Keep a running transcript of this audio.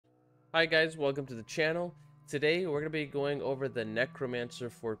Hi guys, welcome to the channel. Today we're going to be going over the Necromancer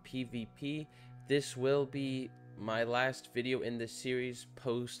for PvP. This will be my last video in this series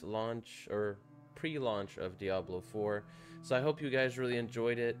post-launch or pre-launch of Diablo 4. So I hope you guys really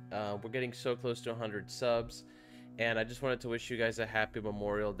enjoyed it. We're getting so close to 100 subs. And I just wanted to wish you guys a happy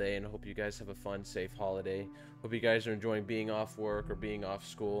Memorial Day and hope you guys have a fun, safe holiday. Hope you guys are enjoying being off work or being off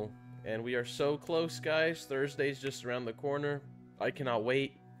school. And we are so close, guys. Thursday's just around the corner. I cannot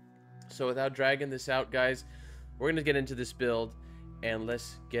wait. So without dragging this out, guys, we're going to get into this build and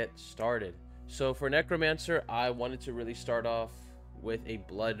let's get started. So for Necromancer, I wanted to really start off with a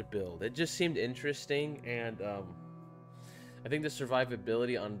blood build. It just seemed interesting, and I think the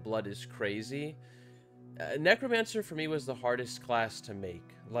survivability on blood is crazy. Necromancer for me was the hardest class to make.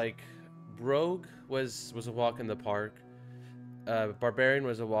 Like, Rogue was a walk in the park. Barbarian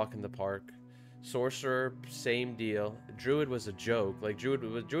was a walk in the park. Sorcerer, same deal. Druid was a joke. Like,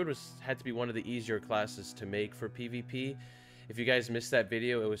 Druid had to be one of the easier classes to make for PvP. If you guys missed that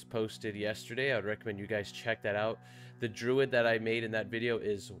video, it was posted yesterday. I would recommend you guys check that out. The Druid that I made in that video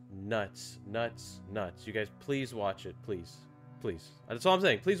is nuts, nuts, nuts. You guys, please watch it, please, please. That's all I'm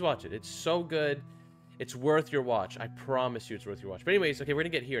saying. Please watch it. It's so good. It's worth your watch. I promise you, it's worth your watch. But anyways, okay, we're gonna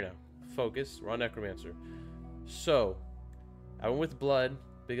get here now. Focus. We're on Necromancer. So, I went with Blood,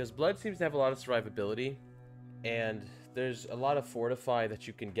 because Blood seems to have a lot of survivability, and there's a lot of fortify that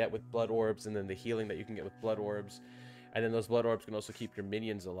you can get with Blood Orbs, and then the healing that you can get with Blood Orbs, and then those Blood Orbs can also keep your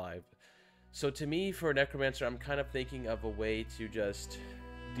minions alive. So to me, for Necromancer, I'm kind of thinking of a way to just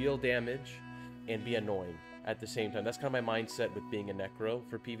deal damage and be annoying at the same time. That's kind of my mindset with being a Necro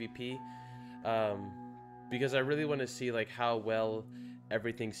for PvP, because I really want to see like how well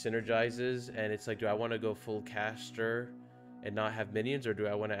everything synergizes, and it's like, do I want to go full caster and not have minions, or do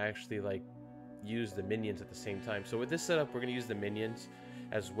I want to actually like use the minions at the same time? So with this setup, we're going to use the minions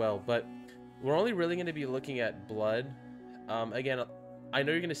as well, but we're only really going to be looking at blood. Again, I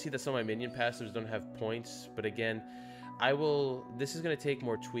know you're going to see that some of my minion passives don't have points, but again, this is going to take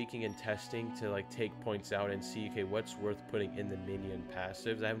more tweaking and testing to like take points out and see, okay, what's worth putting in the minion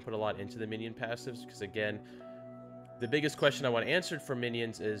passives. I haven't put a lot into the minion passives because, again, the biggest question I want answered for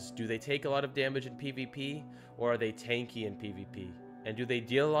minions is, do they take a lot of damage in PvP, or are they tanky in PvP? And do they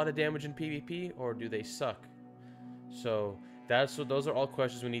deal a lot of damage in PvP, or do they suck? So those are all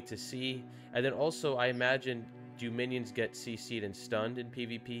questions we need to see. And then also, I imagine, do minions get CC'd and stunned in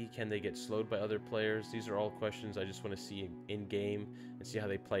PvP? Can they get slowed by other players? These are all questions I just want to see in-game and see how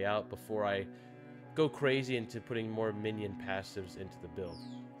they play out before I go crazy into putting more minion passives into the build.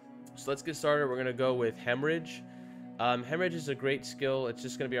 So let's get started. We're going to go with Hemorrhage. Hemorrhage is a great skill. It's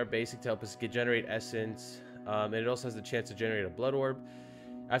just going to be our basic to help us generate essence, and it also has the chance to generate a blood orb.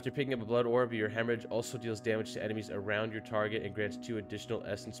 After picking up a blood orb, your Hemorrhage also deals damage to enemies around your target and grants 2 additional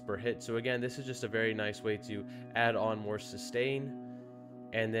essence per hit. So again, this is just a very nice way to add on more sustain.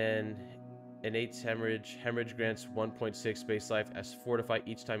 And then innate Hemorrhage. Hemorrhage grants 1.6 base life as fortify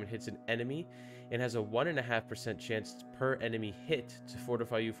each time it hits an enemy, and has a 1.5% chance per enemy hit to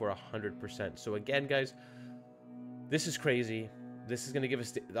fortify you for 100%. So again, guys, this is crazy. This is going to give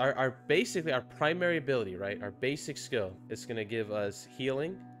us basically our primary ability, right? Our basic skill. It's going to give us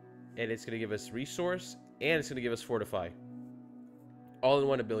healing, and it's going to give us resource, and it's going to give us fortify. All in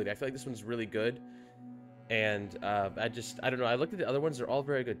one ability. I feel like this one's really good. And I don't know. I looked at the other ones. They're all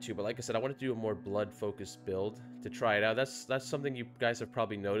very good too. But like I said, I wanted to do a more blood-focused build to try it out. That's something you guys have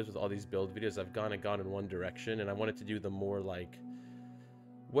probably noticed with all these build videos. I've gone in one direction, and I wanted to do the more like,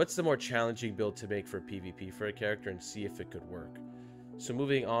 what's the more challenging build to make for PvP for a character and see if it could work. So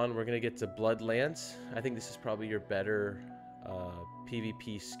moving on, we're going to get to Blood Lance. I think this is probably your better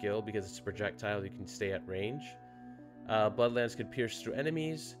PvP skill because it's a projectile. You can stay at range. Blood Lance can pierce through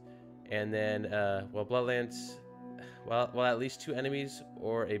enemies. And then, Blood Lance, while at least 2 enemies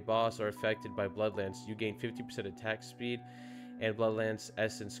or a boss are affected by Blood Lance, you gain 50% attack speed, and Blood Lance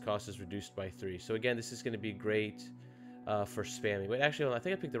essence cost is reduced by 3. So again, this is going to be great for spamming. Wait, actually, I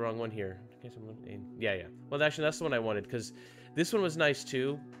think I picked the wrong one here. Yeah. Well, actually, that's the one I wanted, because this one was nice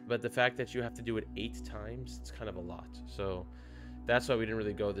too, but the fact that you have to do it 8 times, it's kind of a lot. So that's why we didn't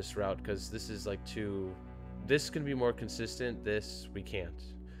really go this route, because this is like this can be more consistent. This we can't.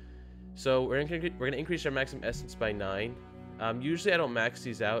 So we're gonna increase our maximum essence by 9. Usually I don't max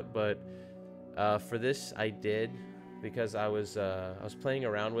these out, but for this I did, because I was playing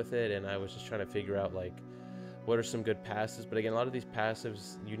around with it, and I was just trying to figure out like, what are some good passives. But again, a lot of these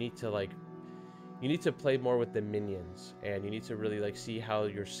passives, you need to play more with the minions, and you need to really like see how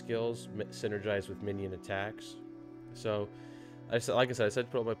your skills synergize with minion attacks. So like I said, I decided to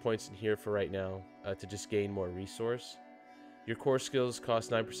put all my points in here for right now, to just gain more resource. Your core skills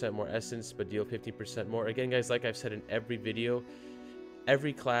cost 9% more essence, but deal 15% more. Again, guys, like I've said in every video,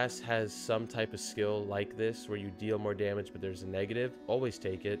 every class has some type of skill like this where you deal more damage, but there's a negative. Always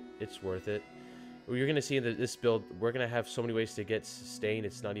take it. It's worth it. You're going to see that this build, we're going to have so many ways to get sustain,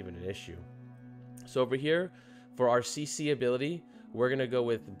 it's not even an issue. So over here, for our CC ability, we're going to go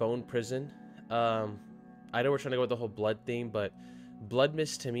with Bone Prison. I know we're trying to go with the whole blood theme, but Blood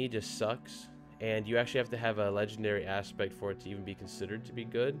Mist to me just sucks. And you actually have to have a legendary aspect for it to even be considered to be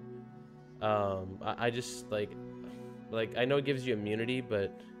good. I just, like, I know it gives you immunity,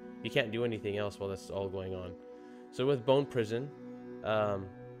 but you can't do anything else while that's all going on. So with Bone Prison,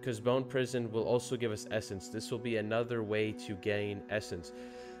 because Bone Prison will also give us essence. This will be another way to gain essence.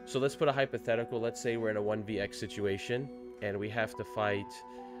 So let's put a hypothetical. Let's say we're in a 1vx situation and we have to fight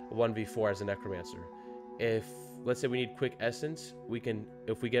 1v4 as a Necromancer. If, let's say we need quick essence, we can,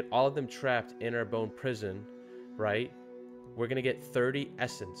 if we get all of them trapped in our Bone Prison, right, we're going to get 30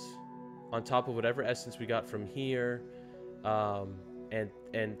 essence on top of whatever essence we got from here, and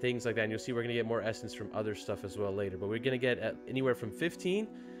things like that. And you'll see we're going to get more essence from other stuff as well later. But we're going to get anywhere from 15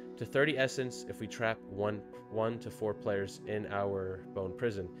 to 30 essence if we trap one to 4 players in our Bone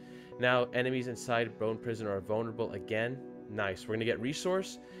Prison. Now, enemies inside Bone Prison are vulnerable again. Nice. We're going to get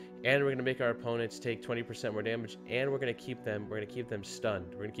resource, and we're going to make our opponents take 20% more damage, and we're going to keep them stunned.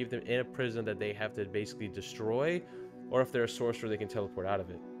 We're going to keep them in a prison that they have to basically destroy, or if they're a sorcerer, they can teleport out of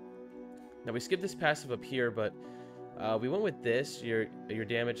it. Now, we skipped this passive up here, but we went with this. Your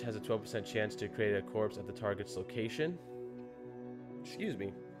damage has a 12% chance to create a corpse at the target's location. Excuse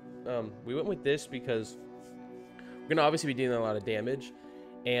me. We went with this because we're going to obviously be dealing a lot of damage,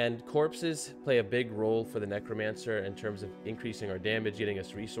 and corpses play a big role for the Necromancer in terms of increasing our damage, getting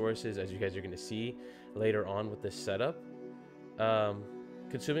us resources, as you guys are going to see later on with this setup.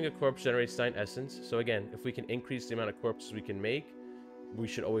 Consuming a corpse generates 9 essence. So again, if we can increase the amount of corpses we can make, we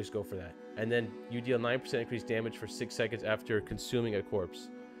should always go for that. And then you deal 9% increased damage for 6 seconds after consuming a corpse.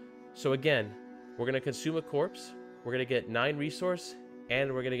 So again, we're going to consume a corpse, we're going to get 9 resource,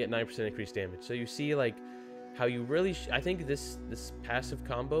 and we're going to get 9% increased damage. So you see, like, how you really I think this passive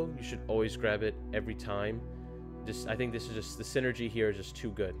combo, you should always grab it every time. I think this is just, the synergy here is just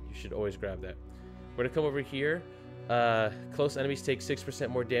too good. You should always grab that. We're going to come over here. Close enemies take 6%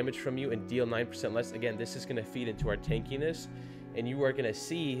 more damage from you and deal 9% less. Again, this is going to feed into our tankiness, and you are going to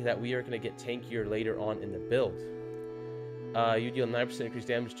see that we are going to get tankier later on in the build. You deal 9% increased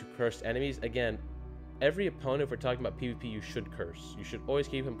damage to cursed enemies. Again, every opponent, if we're talking about PvP, you should curse. You should always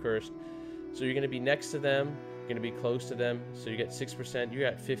keep them cursed. So you're going to be next to them, you're going to be close to them, so you get 6%, you're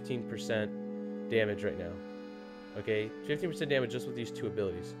at 15% damage right now. Okay, 15% damage just with these 2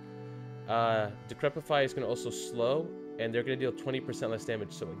 abilities. Decrepify is going to also slow, and they're going to deal 20% less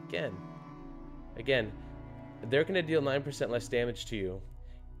damage. So again, they're going to deal 9% less damage to you,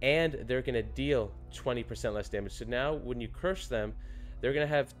 and they're going to deal 20% less damage. So now when you curse them, they're going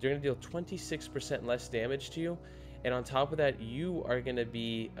to deal 26% less damage to you, and on top of that, you are going to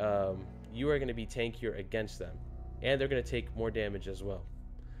be tankier against them, and they're going to take more damage as well.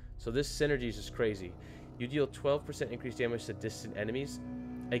 So this synergy is just crazy. You deal 12% increased damage to distant enemies.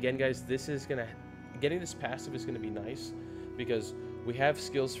 Again, guys, getting this passive is going to be nice because we have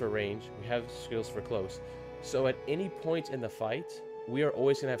skills for range, we have skills for close. So at any point in the fight, we are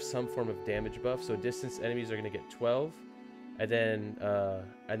always going to have some form of damage buff. So distance enemies are going to get 12, and then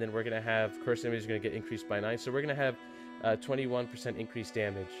we're going to have cursed enemies are going to get increased by 9. So we're going to have 21% increased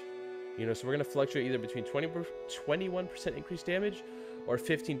damage. You know, so we're going to fluctuate either between 21% increased damage or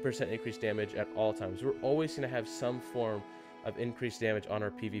 15% increased damage at all times. We're always going to have some form of increased damage on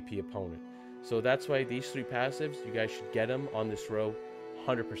our PvP opponent. So that's why these 3 passives, you guys should get them on this row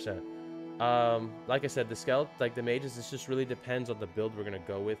 100%. Like I said, the mages, this just really depends on the build we're going to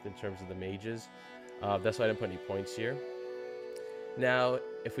go with in terms of the mages. That's why I didn't put any points here. Now,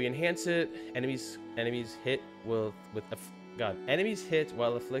 if we enhance it, enemies hit while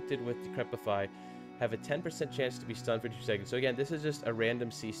afflicted with Decrepify have a 10% chance to be stunned for 2 seconds. So again, this is just a random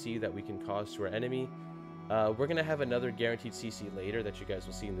CC that we can cause to our enemy. We're going to have another guaranteed CC later that you guys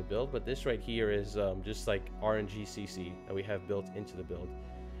will see in the build, but this right here is just like RNG CC that we have built into the build.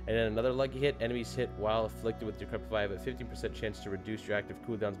 And then another lucky hit, enemies hit while afflicted with Decrepify have a 15% chance to reduce your active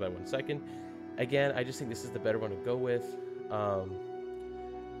cooldowns by 1 second. Again, I just think this is the better one to go with.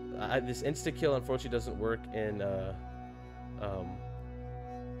 This insta-kill unfortunately doesn't work in...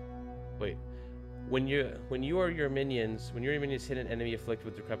 When your minions hit an enemy afflicted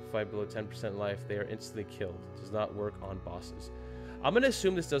with Decrepify below 10% life, they are instantly killed. It does not work on bosses. I'm going to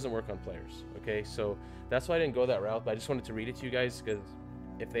assume this doesn't work on players, okay? So that's why I didn't go that route, but I just wanted to read it to you guys because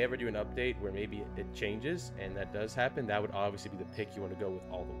if they ever do an update where maybe it changes, and that does happen, that would obviously be the pick you want to go with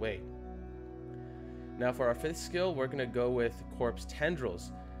all the way. Now for our 5th skill, we're going to go with Corpse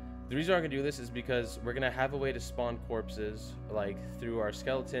Tendrils. The reason I'm going to do this is because we're going to have a way to spawn corpses, like through our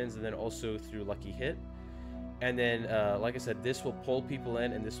skeletons and then also through Lucky Hit. And then, like I said, this will pull people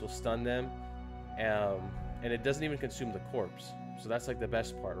in and this will stun them. And it doesn't even consume the corpse. So that's like the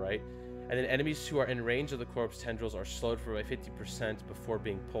best part, right? And then enemies who are in range of the Corpse Tendrils are slowed for by 50% before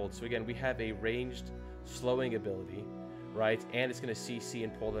being pulled. So again, we have a ranged slowing ability, right? And it's going to CC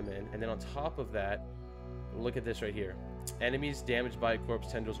and pull them in. And then on top of that, look at this right here. Enemies damaged by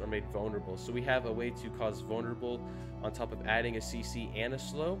Corpse Tendrils are made vulnerable. So we have a way to cause vulnerable on top of adding a CC and a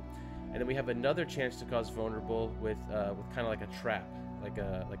slow. And then we have another chance to cause vulnerable with kind of like a trap, like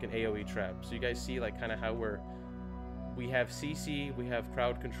an AoE trap. So you guys see like kind of how we have CC, we have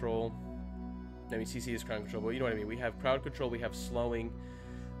crowd control. I mean, CC is crowd control, but you know what I mean. We have crowd control, we have slowing,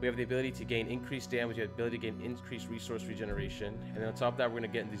 we have the ability to gain increased damage, we have the ability to gain increased resource regeneration. And then on top of that, we're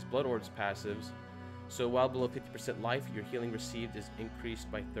going to get in these Blood Orbs passives. So while below 50% life, your healing received is increased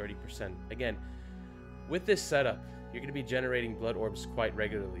by 30%. Again, with this setup, you're going to be generating Blood Orbs quite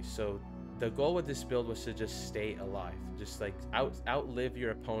regularly. So the goal with this build was to just stay alive. Just like outlive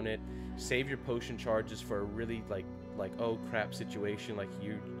your opponent, save your potion charges for a really like oh crap situation, like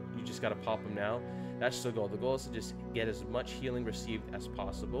you just got to pop them now. That's the goal. The goal is to just get as much healing received as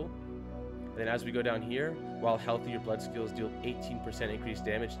possible. And then as we go down here, while healthy, your blood skills deal 18% increased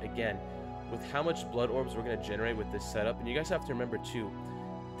damage. Again, with how much Blood Orbs we're going to generate with this setup, and you guys have to remember too,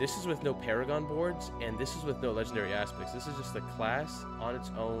 this is with no Paragon boards, and this is with no legendary aspects. This is just the class on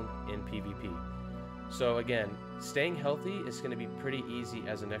its own in PvP. So again, staying healthy is going to be pretty easy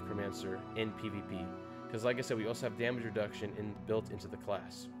as a Necromancer in PvP. Because like I said, we also have damage reduction built into the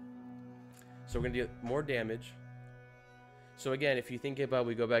class. So we're going to do more damage. So again, if you think about,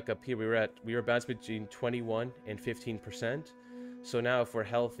 we go back up here, we were bounced between 21 and 15%. So now if we're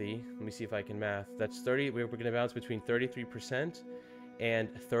healthy, let me see if I can math. That's 30. We're going to bounce between 33% and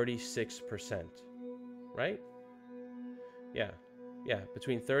 36%, right? Yeah,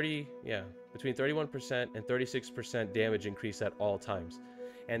 between 31% and 36% damage increase at all times.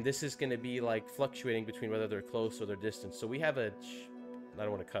 And this is going to be like fluctuating between whether they're close or they're distant. So we have I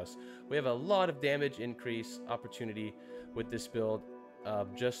don't want to cuss. We have a lot of damage increase opportunity with this build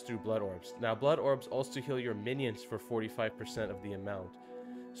just through Blood Orbs. Now, Blood Orbs also heal your minions for 45% of the amount.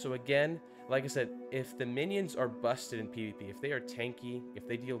 So again, like I said, if the minions are busted in PvP, if they are tanky, if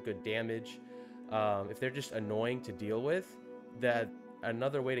they deal good damage, if they're just annoying to deal with, that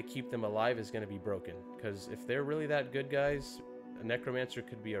another way to keep them alive is going to be broken. Because if they're really that good, guys, a Necromancer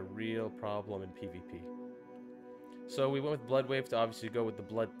could be a real problem in PvP. So we went with Blood Wave to obviously go with the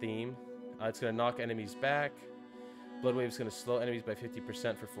blood theme. It's going to knock enemies back. Blood Wave is going to slow enemies by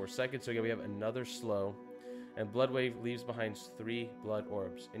 50% for 4 seconds. So again, we have another slow. And Blood Wave leaves behind 3 Blood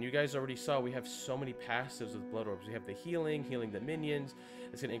Orbs. And you guys already saw we have so many passives with Blood Orbs. We have the healing the minions.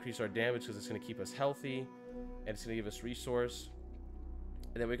 It's going to increase our damage because it's going to keep us healthy. And it's going to give us resource.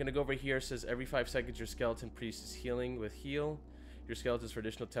 And then we're going to go over here. It says every 5 seconds your skeleton priest is healing with heal. Your skeletons for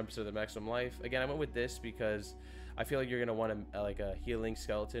additional 10% of the maximum life. Again, I went with this because I feel like you're going to want a healing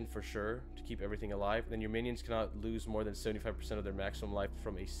skeleton for sure to keep everything alive. Then your minions cannot lose more than 75% of their maximum life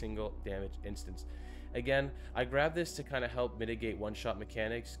from a single damage instance. Again, I grabbed this to kind of help mitigate one-shot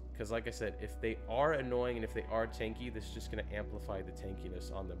mechanics because like I said, if they are annoying and if they are tanky, this is just going to amplify the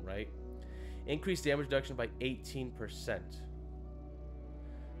tankiness on them, right? Increased damage reduction by 18%.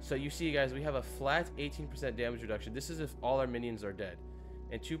 So you see, guys, we have a flat 18% damage reduction. This is if all our minions are dead.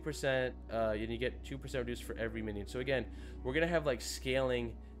 And 2%, you get 2% reduced for every minion. So again, we're going to have like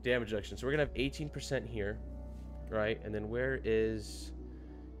scaling damage reduction. So we're going to have 18% here, right? And then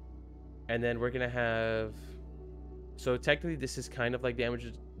and then we're going to have, so technically this is kind of like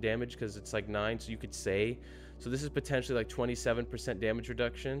damage because it's like 9. So you could say, so this is potentially like 27% damage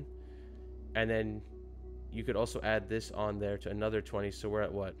reduction. And then you could also add this on there to another 20. So we're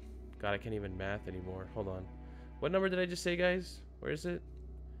at what? God, I can't even math anymore. Hold on. What number did I just say, guys? Where is it?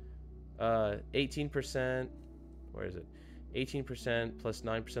 18%. Where is it? 18% plus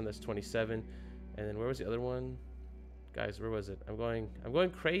 9%. That's 27. And then where was the other one? Guys, where was it? I'm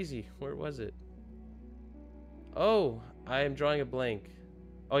going crazy. Where was it? Oh, I am drawing a blank.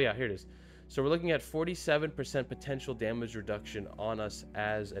 Oh yeah, here it is. So we're looking at 47% potential damage reduction on us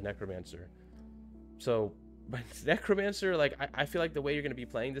as a Necromancer. So, but Necromancer, like, I feel like the way you're going to be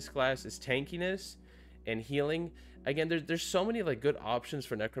playing this class is tankiness and healing. Again, there's so many, like, good options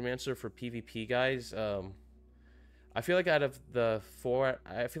for Necromancer for PvP, guys. I feel like out of the 4,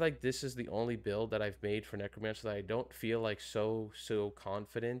 I feel like this is the only build that I've made for Necromancer that I don't feel like so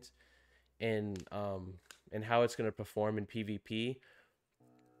confident in how it's going to perform in PvP.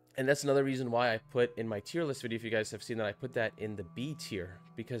 And that's another reason why I put in my tier list video, if you guys have seen that, I put that in the B tier,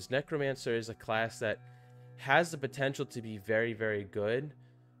 because Necromancer is a class that has the potential to be very good,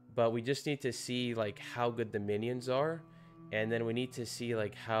 but we just need to see like how good the minions are, and then we need to see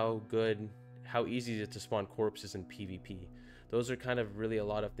like how easy it is to spawn corpses in PvP. Those are kind of really a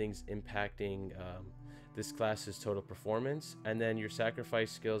lot of things impacting this class's total performance. And then your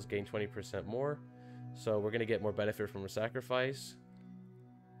sacrifice skills gain 20% more, so we're gonna get more benefit from a sacrifice.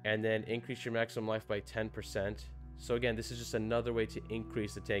 And then increase your maximum life by 10%. So again, this is just another way to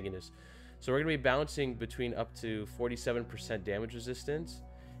increase the tankiness. So we're going to be bouncing between up to 47% damage resistance,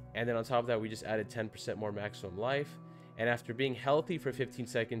 and then on top of that, we just added 10% more maximum life. And after being healthy for 15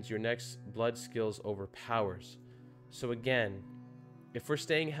 seconds, your next blood skills overpowers. So again, if we're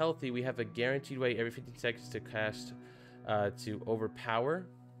staying healthy, we have a guaranteed way every 15 seconds to cast to overpower.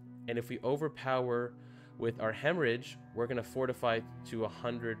 And if we overpower with our hemorrhage, we're going to fortify to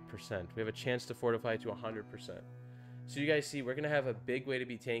 100%. We have a chance to fortify to 100%. So you guys see, we're going to have a big way to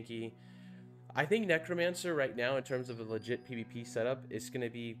be tanky. I think Necromancer right now, in terms of a legit PvP setup, is going to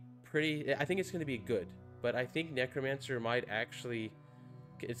be pretty... I think it's going to be good. But I think Necromancer might actually...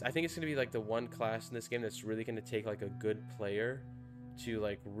 I think it's going to be like the one class in this game that's really going to take like a good player to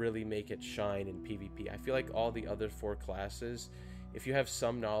like really make it shine in PvP. I feel like all the other 4 classes, if you have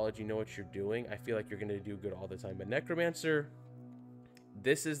some knowledge, you know what you're doing, I feel like you're going to do good all the time. But Necromancer,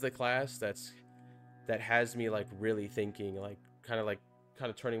 this is the class that has me like really thinking, like kind of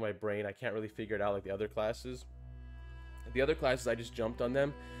turning my brain. I can't really figure it out like the other classes. The other classes, I just jumped on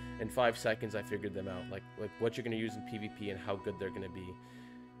them. In 5 seconds, I figured them out. Like what you're going to use in PvP and how good they're going to be.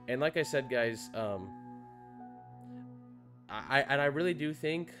 And like I said, guys, I really do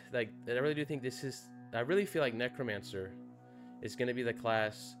think this is... I really feel like Necromancer is going to be the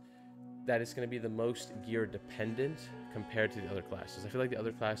class that is going to be the most gear dependent compared to the other classes. I feel like the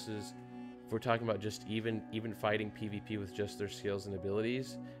other classes, if we're talking about just even fighting PvP with just their skills and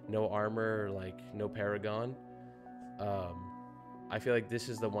abilities, no armor, like no paragon, I feel like this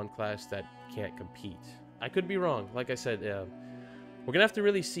is the one class that can't compete. I could be wrong. Like I said, we're gonna have to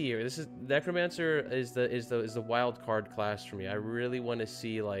really see here. This is Necromancer is the wild card class for me. I really want to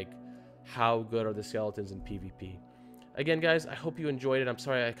see like how good are the skeletons in PvP. Again, guys, I hope you enjoyed it. I'm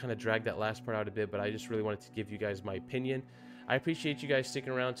sorry I kind of dragged that last part out a bit, but I just really wanted to give you guys my opinion. I appreciate you guys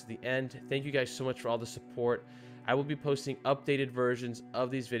sticking around to the end. Thank you guys so much for all the support. I will be posting updated versions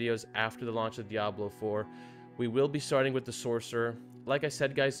of these videos after the launch of Diablo 4. We will be starting with the Sorcerer. Like I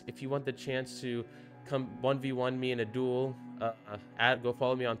said, guys, if you want the chance to come 1v1 me in a duel, go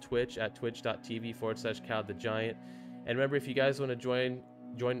follow me on Twitch at twitch.tv/CalTheGiant. And remember, if you guys want to join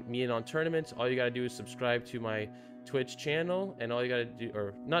me in on tournaments, all you got to do is subscribe to my Twitch channel, and all you gotta do,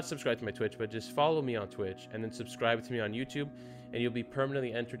 or not subscribe to my Twitch, but just follow me on Twitch and then subscribe to me on YouTube, and you'll be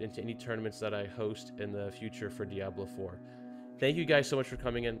permanently entered into any tournaments that I host in the future for Diablo 4. Thank you guys so much for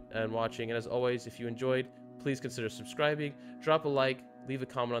coming in and watching, and as always, if you enjoyed, please consider subscribing, drop a like, leave a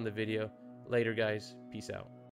comment on the video. Later, guys. Peace out.